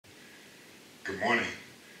morning.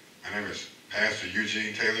 My name is Pastor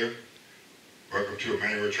Eugene Taylor. Welcome to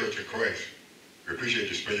Emmanuel Church of Christ. We appreciate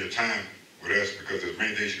you spending your time with us because there's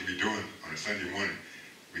many things you can be doing on a Sunday morning.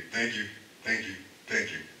 We thank you.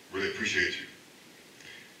 Really appreciate you.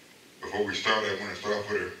 Before we start, I want to start off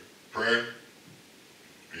with a prayer.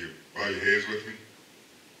 Will you bow your heads with me?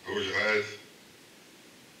 Close your eyes.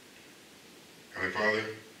 Heavenly Father,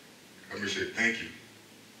 let me say thank you.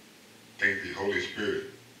 Thank you for the Holy Spirit.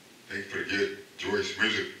 Thank you for the good, joyous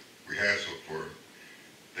music we had so far.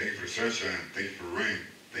 Thank you for the sunshine. Thank you for the rain.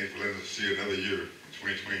 Thank you for letting us see another year from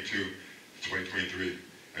 2022 to 2023.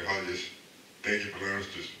 And Father, just thank you for letting us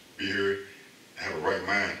just be here and have a right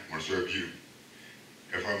mind. I want to serve you.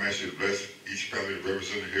 And Father, I ask you to bless each family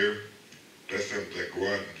represented here. Bless them that go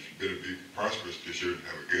out and be prosperous this year and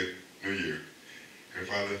have a good new year. And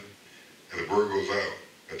Father, as the word goes out,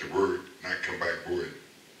 let the word not come back void.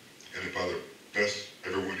 And Father, bless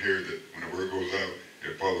everyone here that when the word goes out,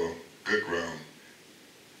 it follow good ground.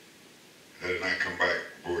 Let it not come back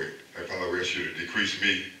void. And Father, we ask you to decrease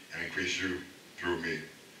me and increase you through me.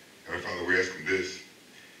 And Father, we ask in this,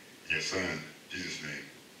 in your Son, Jesus' name.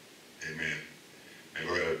 Amen. And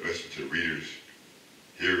Lord, I bless you to the readers,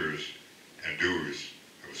 hearers, and doers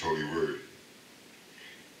of his holy word.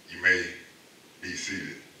 You may be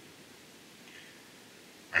seated.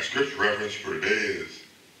 My scripture reference for today is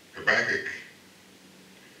Habakkuk,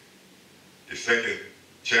 the 2nd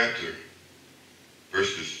chapter,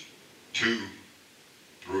 verses 2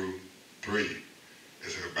 through 3.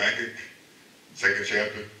 It's Habakkuk, 2nd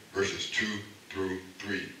chapter, verses 2 through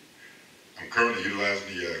 3. I'm currently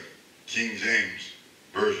utilizing the King James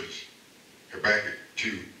versions, Habakkuk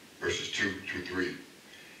 2, verses 2 through 3.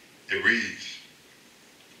 It reads,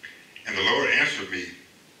 "And the Lord answered me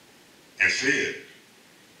and said,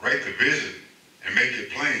 Write the vision and make it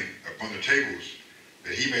plain upon the tables,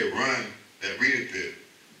 that he may run that readeth it.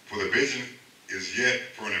 For the vision is yet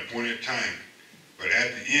for an appointed time, but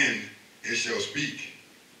at the end it shall speak,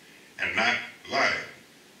 and not lie.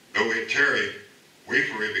 Though it tarry, wait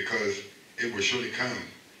for it, because it will surely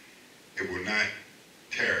come. It will not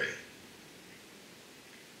tarry."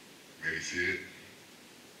 Maybe see it.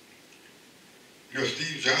 You know,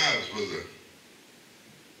 Steve Jobs was a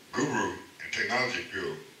guru in technology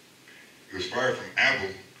field. He was fired from Apple,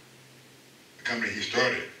 the company he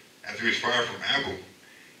started. After he was fired from Apple,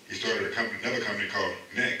 he started another company called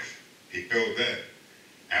Next. He failed that.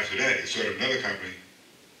 After that, he started another company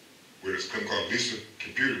with a company called Lisa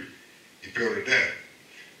Computer. He failed at that.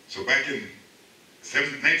 So back in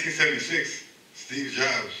 1976, Steve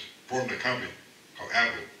Jobs formed a company called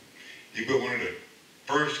Apple. He built one of the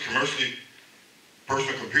first commercially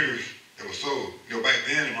personal computers that was sold. You know, back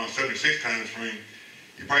then, around 76 time frame,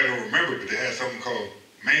 you probably don't remember, but they had something called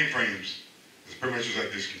mainframes. It's pretty much just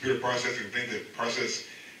like this computer processing thing that process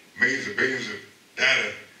millions and billions of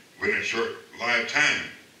data within a short live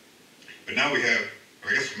time. But now we have,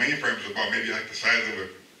 I guess mainframes are about maybe like the size of a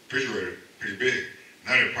refrigerator, pretty big.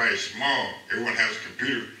 Now they're probably small. Everyone has a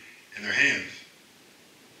computer in their hands.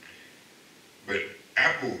 But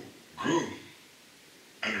Apple grew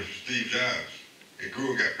under Steve Jobs. It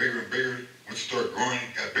grew and got bigger and bigger. Once it started growing,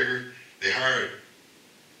 it got bigger. They hired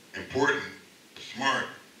important, smart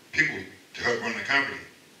people to help run the company.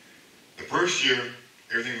 The first year,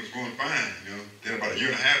 everything was going fine, you know. Then about a year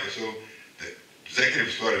and a half or so, the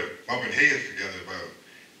executives started bumping heads together about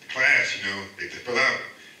the class, you know. They fell out.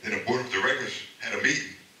 Then the board of directors had a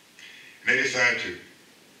meeting. And they decided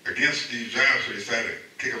to, against Steve Jobs, so they decided to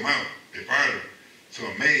kick him out. They fired him. So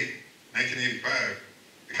in May 1985,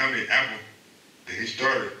 the company Apple that he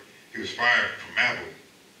started, he was fired from Apple.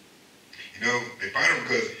 You know, they fired him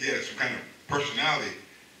because he had some kind of personality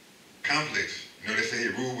complex. You know, they say he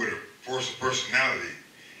ruled with a force of personality.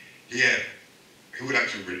 He would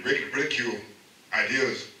actually ridicule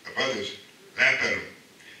ideas of others, laugh at them.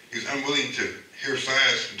 He was unwilling to hear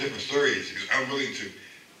sides from different stories. He was unwilling to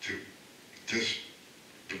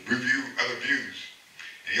review other views.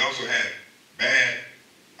 And he also had bad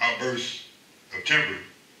outbursts of temper.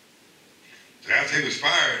 So after he was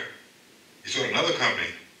fired, he started another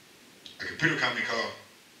company, a computer company called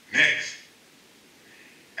Next.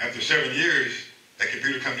 After 7 years, that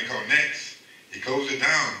computer company called Next, he closed it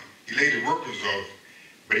down. He laid the workers off.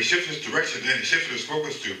 But he shifted his direction then. He shifted his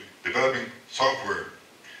focus to developing software.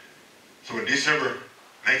 So in December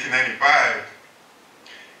 1995,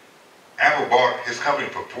 Apple bought his company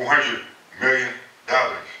for $400 million.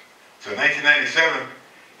 So in 1997,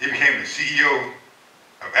 he became the CEO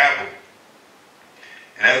of Apple.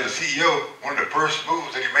 And as the CEO, one of the first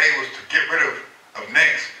moves that he made was to get rid of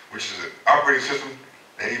Next, which is an operating system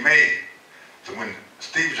that he made. So when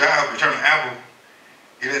Steve Jobs returned to Apple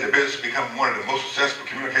he led the business to become one of the most successful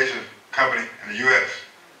communication companies in the U.S.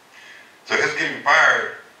 So his getting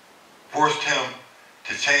fired forced him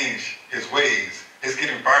to change his ways. His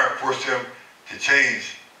getting fired forced him to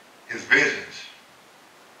change his visions.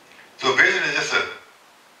 So vision is just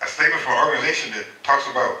a statement from an organization that talks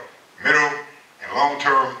about middle and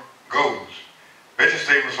long-term goals. Vision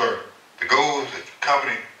statements are the goals that the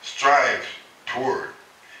company strives toward.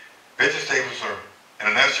 Vision statements are,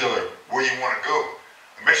 in a nutshell, are where you want to go.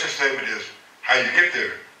 A mission statement is how you get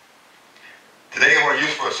there. Today I want to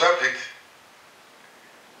use for a subject,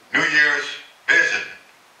 New Year's vision.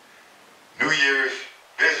 New Year's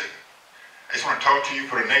vision. I just want to talk to you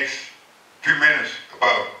for the next few minutes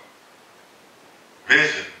about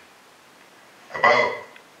vision, about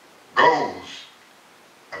goals,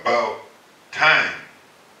 about time.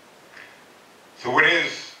 So what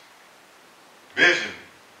is vision?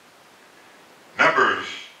 Numbers,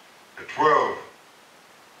 the 12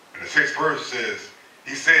 and the 6th verse says,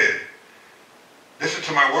 he said, listen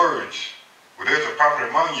to my words. Where there's a prophet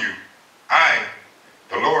among you, I,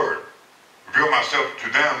 the Lord, reveal myself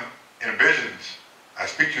to them in visions. I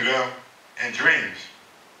speak to them in dreams.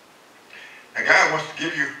 And God wants to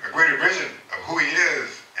give you a greater vision of who he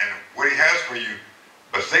is and what he has for you.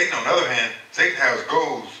 But Satan, on the other hand, Satan has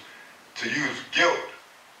goals to use guilt,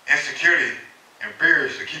 insecurity, and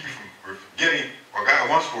fears to keep you from getting what God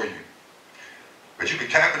wants for you. But you can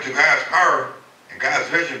tap into God's power and God's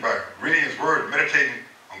vision by reading his word, meditating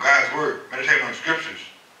on God's word, meditating on scriptures.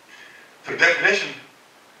 So the definition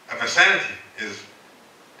of insanity is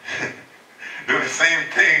doing the same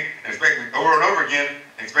thing and expecting over and over again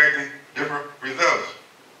and expecting different results.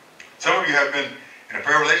 Some of you have been in a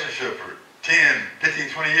prayer relationship for 10, 15,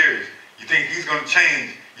 20 years. You think he's going to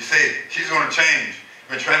change. You say she's going to change.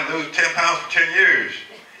 You've been trying to lose 10 pounds for 10 years.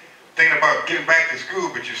 Thinking about getting back to school,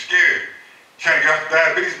 but you're scared. Trying to get off the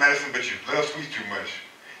diabetes medicine, but you love sweets too much.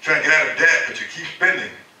 Trying to get out of debt, but you keep spending.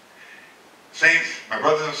 Saints, my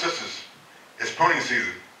brothers and sisters, it's pruning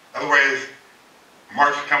season. Otherwise,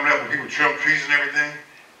 March is coming up when people trim trees and everything.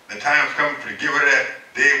 The time's coming for you to get rid of that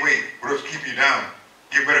dead weight. Whatever's keeping you down,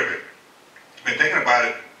 get rid of it. Been thinking about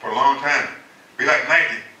it for a long time. Be like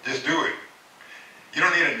Nike, just do it. You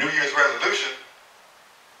don't need a New Year's resolution,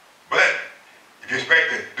 but if you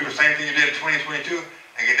expect to do the same thing you did in 2022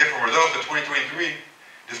 and get different results in 2023,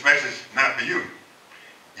 this message is not for you.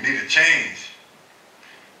 You need to change.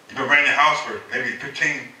 You've been renting your house for maybe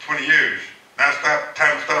 15, 20 years. Now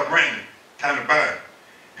time to stop renting, time to buy.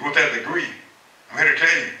 You want that degree? I'm here to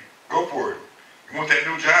tell you, go for it. You want that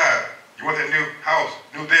new job? You want that new house?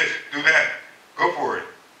 Do this, do that. Go for it.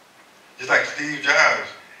 Just like Steve Jobs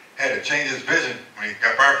had to change his vision when he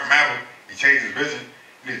got fired from Apple. He changed his vision.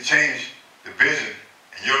 You need to change the vision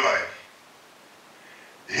in your life.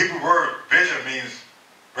 The Hebrew word vision means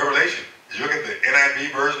revelation. If you look at the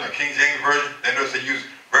NIV version or King James version, they notice they use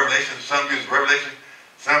revelation. Some use revelation,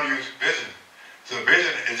 some use vision. So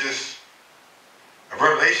vision is just a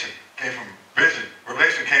revelation. Came from vision.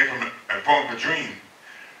 Revelation came from a form of a dream.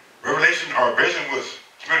 Revelation or vision was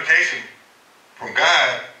communication from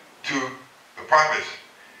God to the prophets.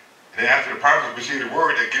 And then after the prophets received the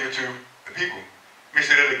word, they give it to the people. Let me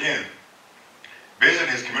say that again. Vision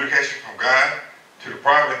is communication from God to the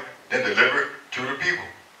prophet, then delivered to the people.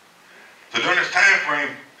 So during this time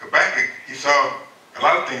frame, Habakkuk, he saw a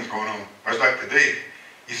lot of things going on. Much like today,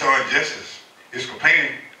 he saw injustice. He was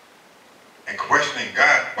complaining and questioning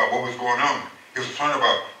God about what was going on. He was concerned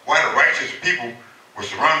about why the righteous people were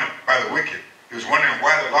surrounded by the wicked. He was wondering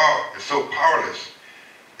why the law is so powerless.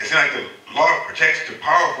 It seemed like the law protects the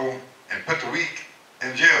powerful and put the weak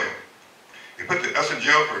in jail. It put us in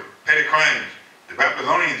jail for petty crimes. The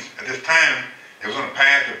Babylonians at this time, it was on a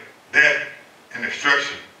path of death and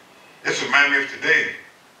destruction. This reminds me of today.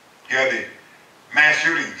 You have the mass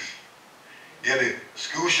shootings. You have the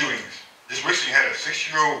school shootings. Just recently you had a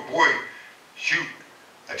 6-year-old boy shoot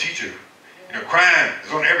a teacher. You know, crime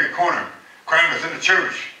is on every corner. Crime is in the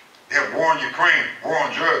church. They have war in Ukraine, war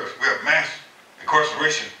on drugs. We have mass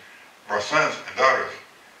incarceration for our sons and daughters.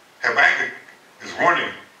 Habakkuk is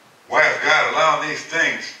wondering, why is God allowing these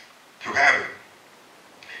things to happen?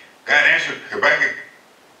 God answered Habakkuk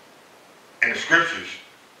in the scriptures.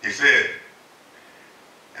 He said,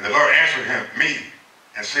 and the Lord answered me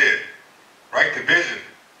and said, write the vision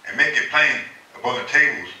and make it plain upon the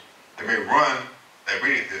tables that may run that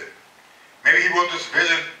readeth it. Maybe he wrote this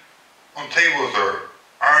vision on tables or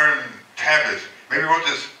iron tablets. Maybe he wrote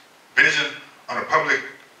this vision on a public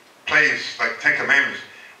place like the Ten Commandments.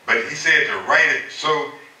 But he said to write it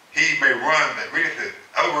so he may run that readeth it. In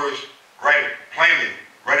other words, write it plainly,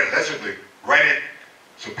 write it legibly, write it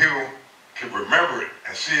so people to remember it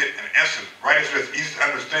and see it in an instant. Write it so it's easy to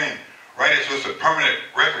understand. Write it so it's a permanent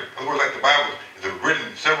record. In other words, like the Bible is written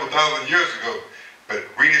several thousand years ago, but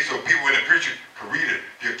read it so people in the future can read it.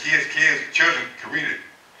 Your kids, children can read it.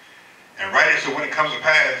 And write it so when it comes to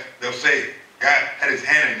pass, they'll say, God had his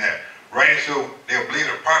hand in that. Write it so they'll believe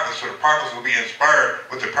the prophets, so the prophets will be inspired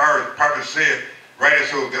with the prophets said. Write it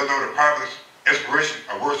so they'll know the prophets' inspiration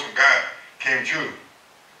or words from God came true.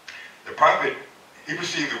 The prophet, he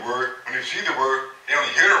received the word. When he received the word, they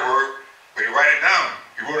only hear the word, but he write it down.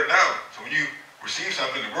 He wrote it down. So when you receive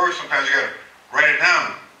something, the word, sometimes you got to write it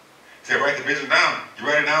down. He said, write the vision down. You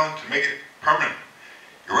write it down to make it permanent.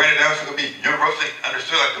 You write it down so it'll be universally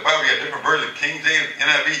understood. Like the Bible, you got different versions. King James,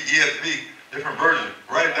 NIV, ESV, different versions.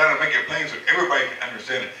 Write it down and make it plain so everybody can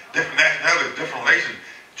understand it. Different nationalities, different relations.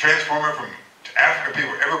 Transform it from African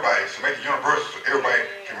people, everybody, so make it universal so everybody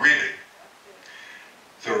can read it.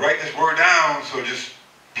 So write this word down so just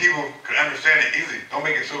people can understand it easily. Don't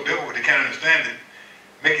make it so difficult they can't understand it.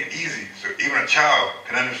 Make it easy so even a child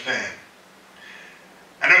can understand.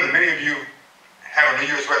 I know that many of you have a New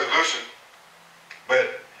Year's resolution,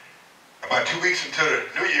 but about 2 weeks until the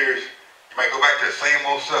New Year's, you might go back to the same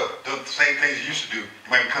old stuff, doing the same things you used to do. You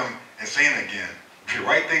might become insane again. If you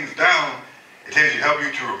write things down, it tends to help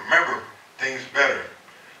you to remember things better.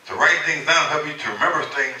 So writing things down helps you to remember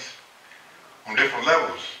things on different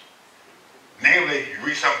levels. Namely, you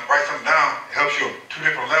read something, write something down, it helps you on two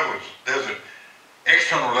different levels. There's an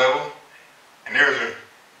external level, and there's an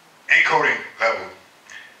encoding level.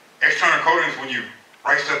 External coding is when you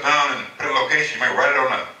write stuff down and put a location. You might write it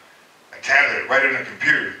on a tablet, write it on a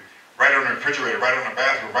computer, write it on the refrigerator, write it on the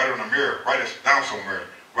bathroom, write it on the mirror, write it down somewhere.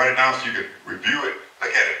 Write it down so you can review it,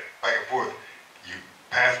 look at it back and forth. You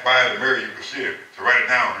pass by the mirror, you can see it. So write it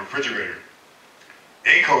down on the refrigerator.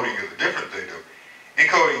 Encoding is a different thing though.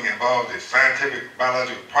 Encoding involves a scientific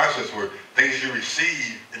biological process where things you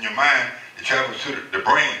receive in your mind, it travels to the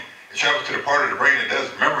brain. It travels to the part of the brain that does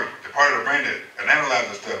memory, the part of the brain that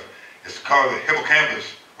analyzes stuff. It's called the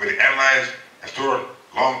hippocampus, where they analyze and store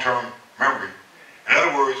long-term memory. In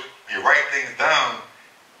other words, when you write things down,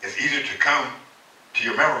 it's easier to come to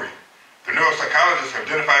your memory. The neuropsychologists have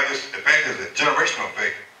identified this effect as a generational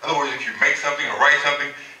effect. In other words, if you make something or write something,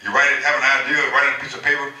 you write it, have an idea, write it on a piece of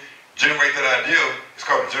paper, generate that idea, it's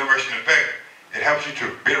called the generation effect. It helps you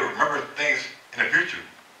to be able to remember things in the future.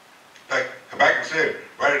 Like Habakkuk said,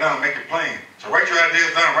 write it down and make it plain. So write your ideas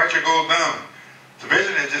down, write your goals down. The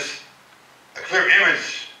vision is just a clear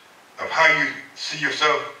image of how you see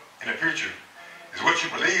yourself in the future. It's what you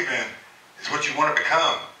believe in. It's what you want to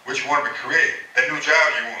become, what you want to create, that new job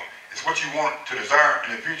you want. It's what you want to desire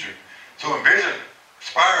in the future. So vision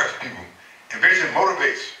inspires people. And vision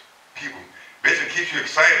motivates people. Vision keeps you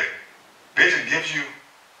excited. Vision gives you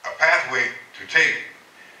a pathway to take.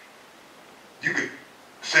 You could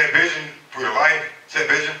set vision for your life, set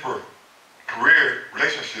vision for career,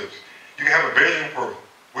 relationships. You can have a vision for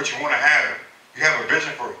what you want to have. You have a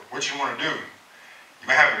vision for what you want to do. You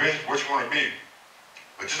may have a vision for what you want to be.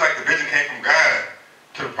 But just like the vision came from God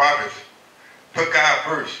to the prophets, put God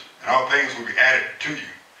first, and all things will be added to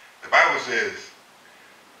you. The Bible says,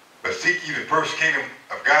 but seek ye the first kingdom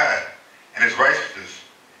of God and his righteousness,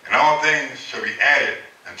 and all things shall be added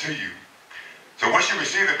unto you. So once you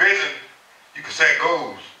receive the vision, you can set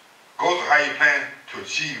goals. Goals are how you plan to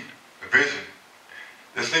achieve the vision.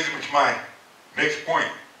 This leads me to my next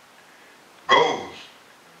point. Goals.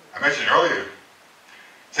 I mentioned earlier,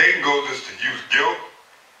 Satan's goal is to use guilt,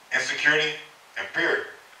 insecurity, and fear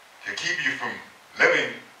to keep you from living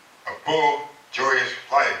a full, joyous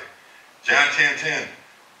life. John 10:10.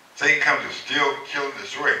 Satan comes to steal, kill, and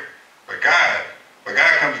destroy. But God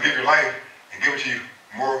comes to give you life and give it to you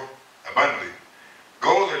more abundantly.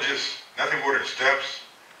 Goals are just nothing more than steps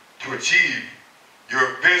to achieve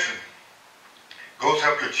your vision. Goals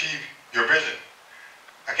help you achieve your vision.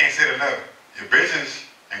 I can't say it enough. Your visions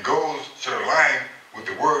and goals should align with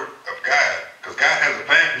the word of God. Because God has a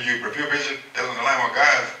plan for you, but if your vision doesn't align with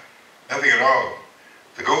God's, nothing at all.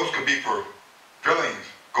 The goals could be for feelings.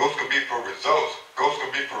 Goals could be for results. Goals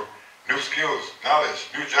could be for new skills, knowledge,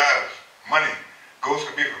 new jobs, money. Goals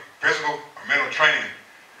could be for physical or mental training.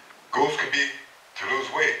 Goals could be to lose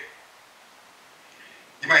weight.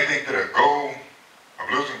 You might think that a goal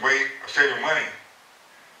of losing weight or saving money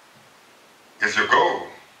is your goal.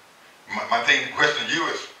 My question to you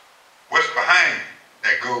is, what's behind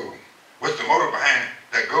that goal? What's the motive behind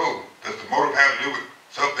that goal? Does the motive have to do with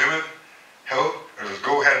self-image, health, or does the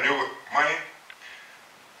goal have to do with money?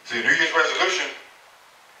 See, New Year's resolution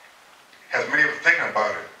has many of us thinking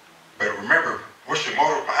about it. But remember, what's your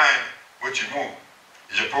motive behind what you want?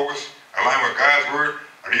 Is your focus aligned with God's word,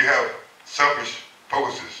 or do you selfish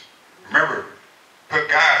focuses. Remember, put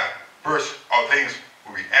God first, all things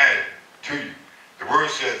will be added to you. The word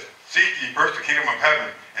says, seek ye first the kingdom of heaven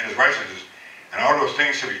and his righteousness, and all those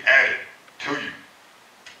things shall be added to you.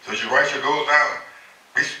 So as you write your goals down,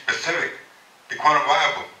 be specific, be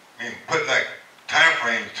quantifiable. I mean, put like time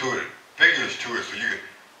frames to it, figures to it, so you can,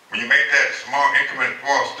 when you make that small increment,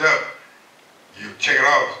 small step, you check it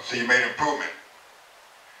off so you made improvement.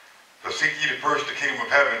 So seek ye first the kingdom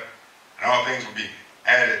of heaven, and all things will be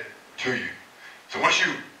added to you. So once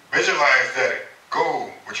you visualize that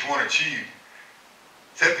goal, what you want to achieve,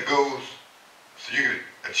 set the goals so you can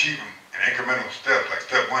achieve them in incremental steps, like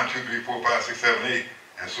step 1, 2, 3, 4, 5, 6, 7, 8,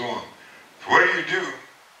 and so on. So whatever you do it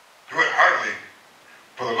heartily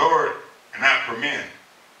for the Lord and not for men.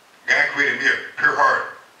 God created me a pure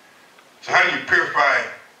heart. So how do you purify,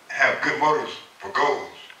 have good motives for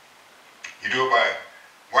goals? You do it by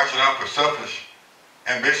watching out for selfish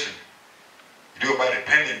ambition. You do it by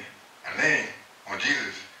depending and leaning on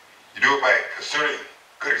Jesus. You do it by considering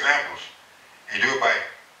good examples. And you do it by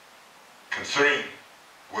considering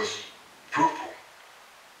what's fruitful.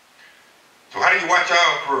 So how do you watch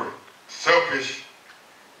out for selfish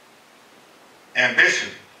ambition?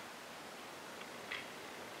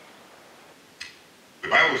 The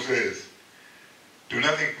Bible says, do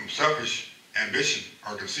nothing from selfish ambition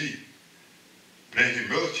or conceit, but in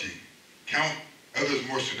humility, count others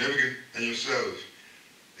more significant than yourselves.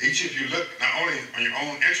 Each of you look not only on your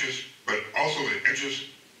own interests, but also the interests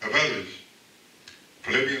of others.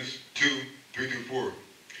 Philippians 2, 3 through 4.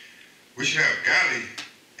 We should have godly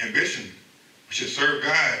ambition. We should serve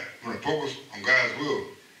God when we focus on God's will.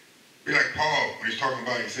 Be like Paul when he's talking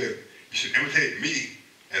about, he said, you should imitate me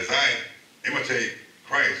as I imitate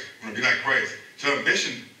Christ. We want to be like Christ. So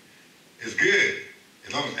ambition is good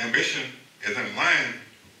as long as ambition is in line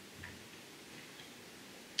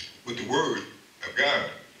with the word of God.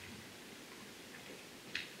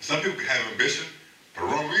 Some people have ambition for the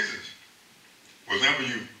wrong reasons. For example,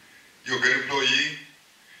 you're a good employee,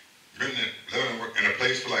 you've been living in a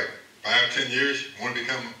place for like 5, 10 years, you want to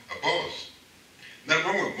become a boss. Nothing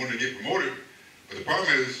wrong with wanting to get promoted, but the problem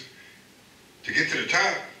is, to get to the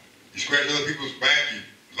top, you scratch other people's back, you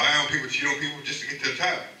lie on people, cheat on people just to get to the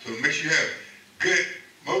top. So make sure you have good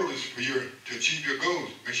motives for to achieve your goals.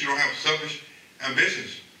 Make sure you don't have selfish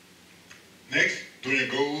ambitions. Next, doing your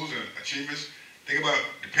goals and achievements, think about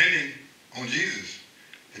depending on Jesus.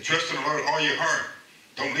 And trust in the Lord with all your heart.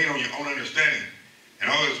 Don't lean on your own understanding. In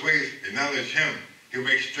all his ways, acknowledge him. He'll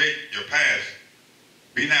make straight your paths.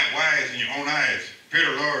 Be not wise in your own eyes. Fear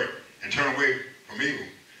the Lord and turn away from evil.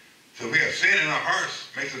 So if we have sin in our hearts,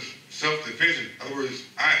 makes us self-sufficient. In other words,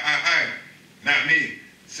 I, not me.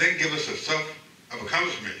 Sin gives us a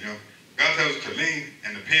self-accomplishment, you know. God tells us to lean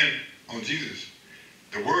and depend on Jesus.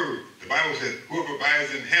 The word, the Bible says, whoever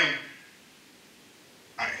abides in him,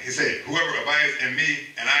 he said, whoever abides in me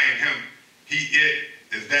and I in him, it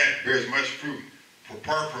is that bears much fruit. For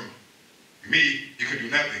apart from me, you can do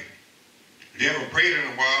nothing. If you haven't prayed in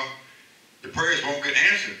a while, your prayers won't get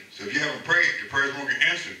answered. So if you haven't prayed, your prayers won't get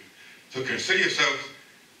answered. So consider yourselves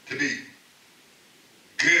to be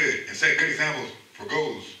good and set good examples for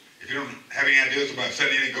goals. If you don't have any ideas about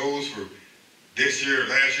setting any goals for this year,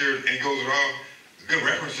 last year, any goals at all, a good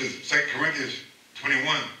reference is 2 Corinthians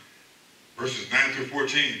 21, verses 9 through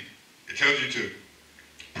 14. It tells you to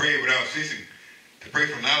pray without ceasing, to pray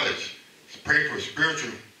for knowledge, to pray for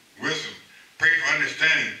spiritual wisdom, pray for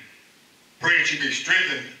understanding, pray that you be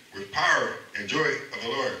strengthened with power and joy of the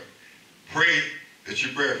Lord. Pray that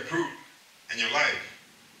you bear fruit in your life.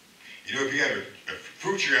 You know, if you have a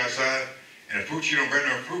fruit tree outside and a fruit tree don't bear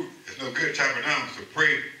no fruit, it's no good to chop it down. So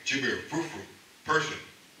pray that you be a fruitful person.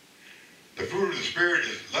 The fruit of the Spirit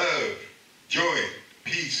is love, joy,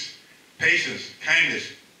 peace, patience,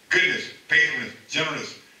 kindness, goodness, faithfulness,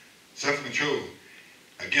 gentleness, self-control.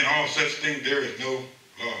 Again, all such things there is no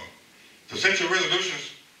law. So set your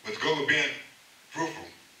resolutions with the goal of being fruitful.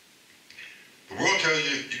 The world tells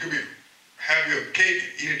you you could have your cake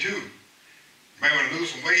and eat it too. You might want to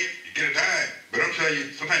lose some weight, you get a diet. But I'm telling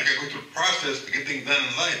you, sometimes you got to go through the process to get things done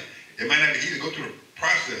in life. It might not be easy to go through the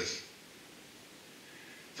process.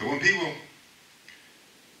 So when people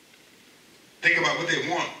think about what they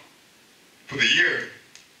want for the year,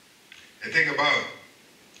 and think about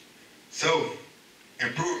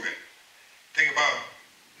self-improvement, think about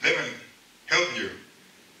living healthier,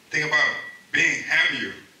 think about being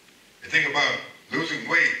happier, and think about losing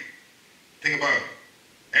weight, think about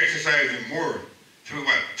exercising more, think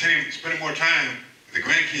about spending more time with the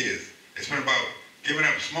grandkids, and spend about giving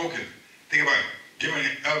up smoking, think about giving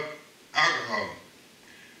up alcohol.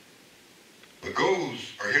 But goals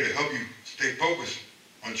are here to help you stay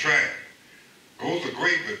on track. Goals are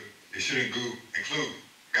great, but they should include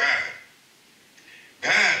God.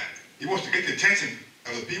 God, he wants to get the attention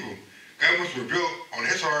of the people. God wants to reveal on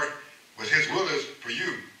his heart what his will is for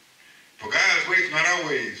you. For God's ways, not our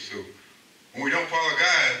ways. So when we don't follow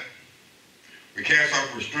God, we cast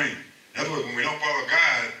off restraint. In other words, when we don't follow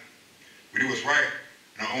God, we do what's right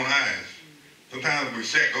in our own eyes. Sometimes we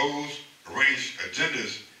set goals, arrange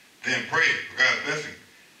agendas, then pray for God's blessing.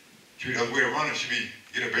 The other way around it should be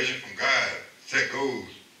get a vision from God, set goals,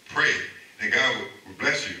 pray, and God will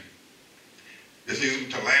bless you. This leads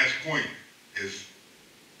me to the last point, is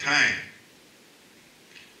time.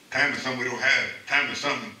 Time is something we don't have. Time is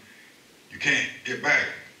something you can't get back.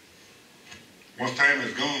 Once time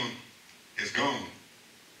is gone, it's gone.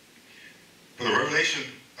 For the revelation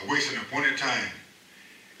of wasting an appointed time,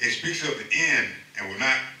 it speaks of the end and will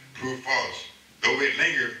not prove false. Though it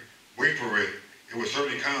linger, wait for it. It will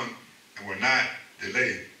certainly come and will not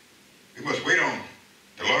delay. We must wait on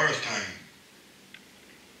the Lord's time.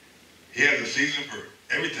 He has a season for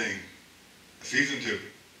everything. A season to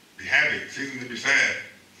be happy, a season to be sad,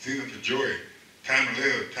 a season for joy, time to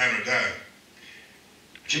live, time to die.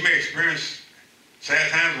 But you may experience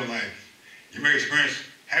sad times in life. You may experience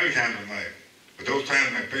happy times in life. But those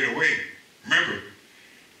times may fade away. Remember,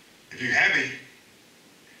 if you're happy,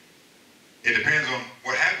 it depends on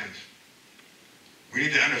what happens. We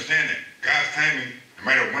need to understand that God's timing, no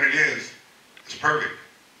matter when it is perfect.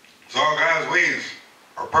 So all God's ways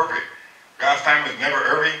are perfect. God's time is never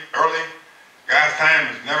early. God's time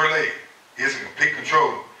is never late. He is in complete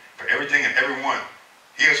control for everything and everyone.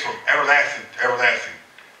 He is from everlasting to everlasting.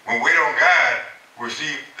 When we wait on God, we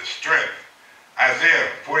receive the strength. Isaiah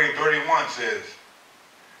 40:31 says,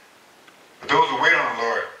 "But those who wait on the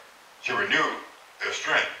Lord shall renew their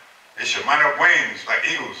strength. They shall mount up wings like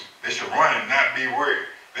eagles. They shall run and not be weary.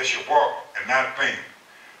 They shall walk and not faint."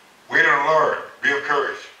 Wait on the Lord. Be of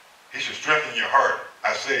courage. He shall strengthen your heart.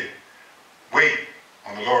 I say, wait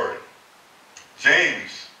on the Lord.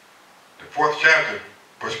 James, the 4th chapter,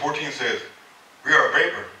 verse 14 says, "We are a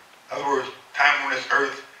vapor." In other words, time on this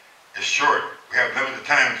earth is short. We have limited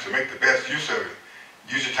time, so make the best use of it.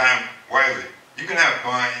 Use your time wisely. You can have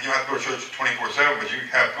fun. You don't have to go to church 24/7, but you can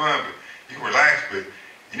have fun, but you can relax, but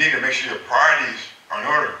you need to make sure your priorities are in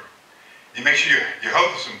order. You make sure your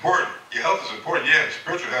health is important. Your health is important. Yeah,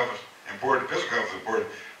 spiritual health is important. Physical health is important.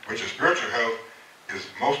 But your spiritual health is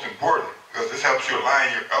most important because this helps you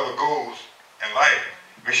align your other goals in life.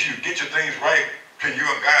 Make sure you get your things right between you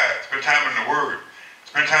and God. Spend time in the Word.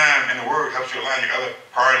 Spend time in the Word helps you align your other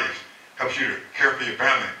priorities. Helps you to care for your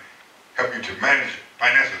family. Help you to manage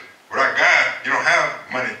finances. Without God, you don't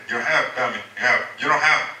have money. You don't have family. You don't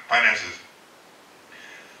have finances.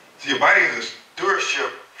 See, your body is a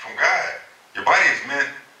stewardship from God. Your body is meant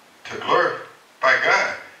to glorify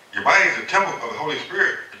God. Your body is a temple of the Holy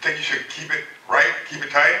Spirit. You think you should keep it right, keep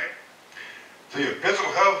it tight? So your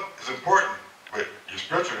physical health is important, but your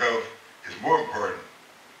spiritual health is more important.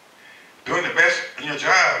 Doing the best in your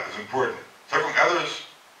job is important. Serving others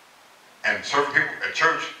and serving people at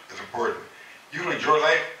church is important. You can enjoy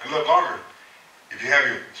life and live longer if you have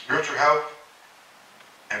your spiritual health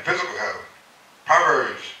and physical health.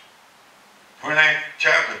 Proverbs 29th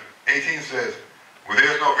chapter 18 says, "Where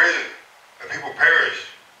there is no vision, the people perish,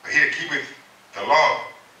 but he that keepeth the law,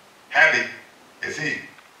 happy is he."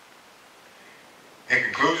 In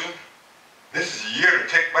conclusion, this is a year to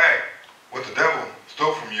take back what the devil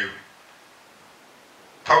stole from you.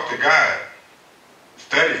 Talk to God.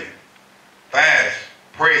 Study. Fast.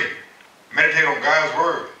 Pray. Meditate on God's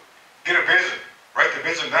word. Get a vision. Write the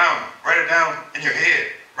vision down. Write it down in your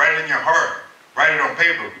head. Write it in your heart. Write it on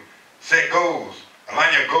paper. Set goals.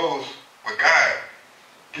 Align your goals with God.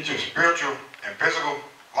 Get your spiritual and physical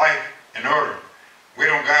life in order. Wait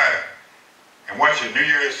on God. And watch your New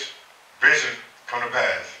Year's vision come to pass.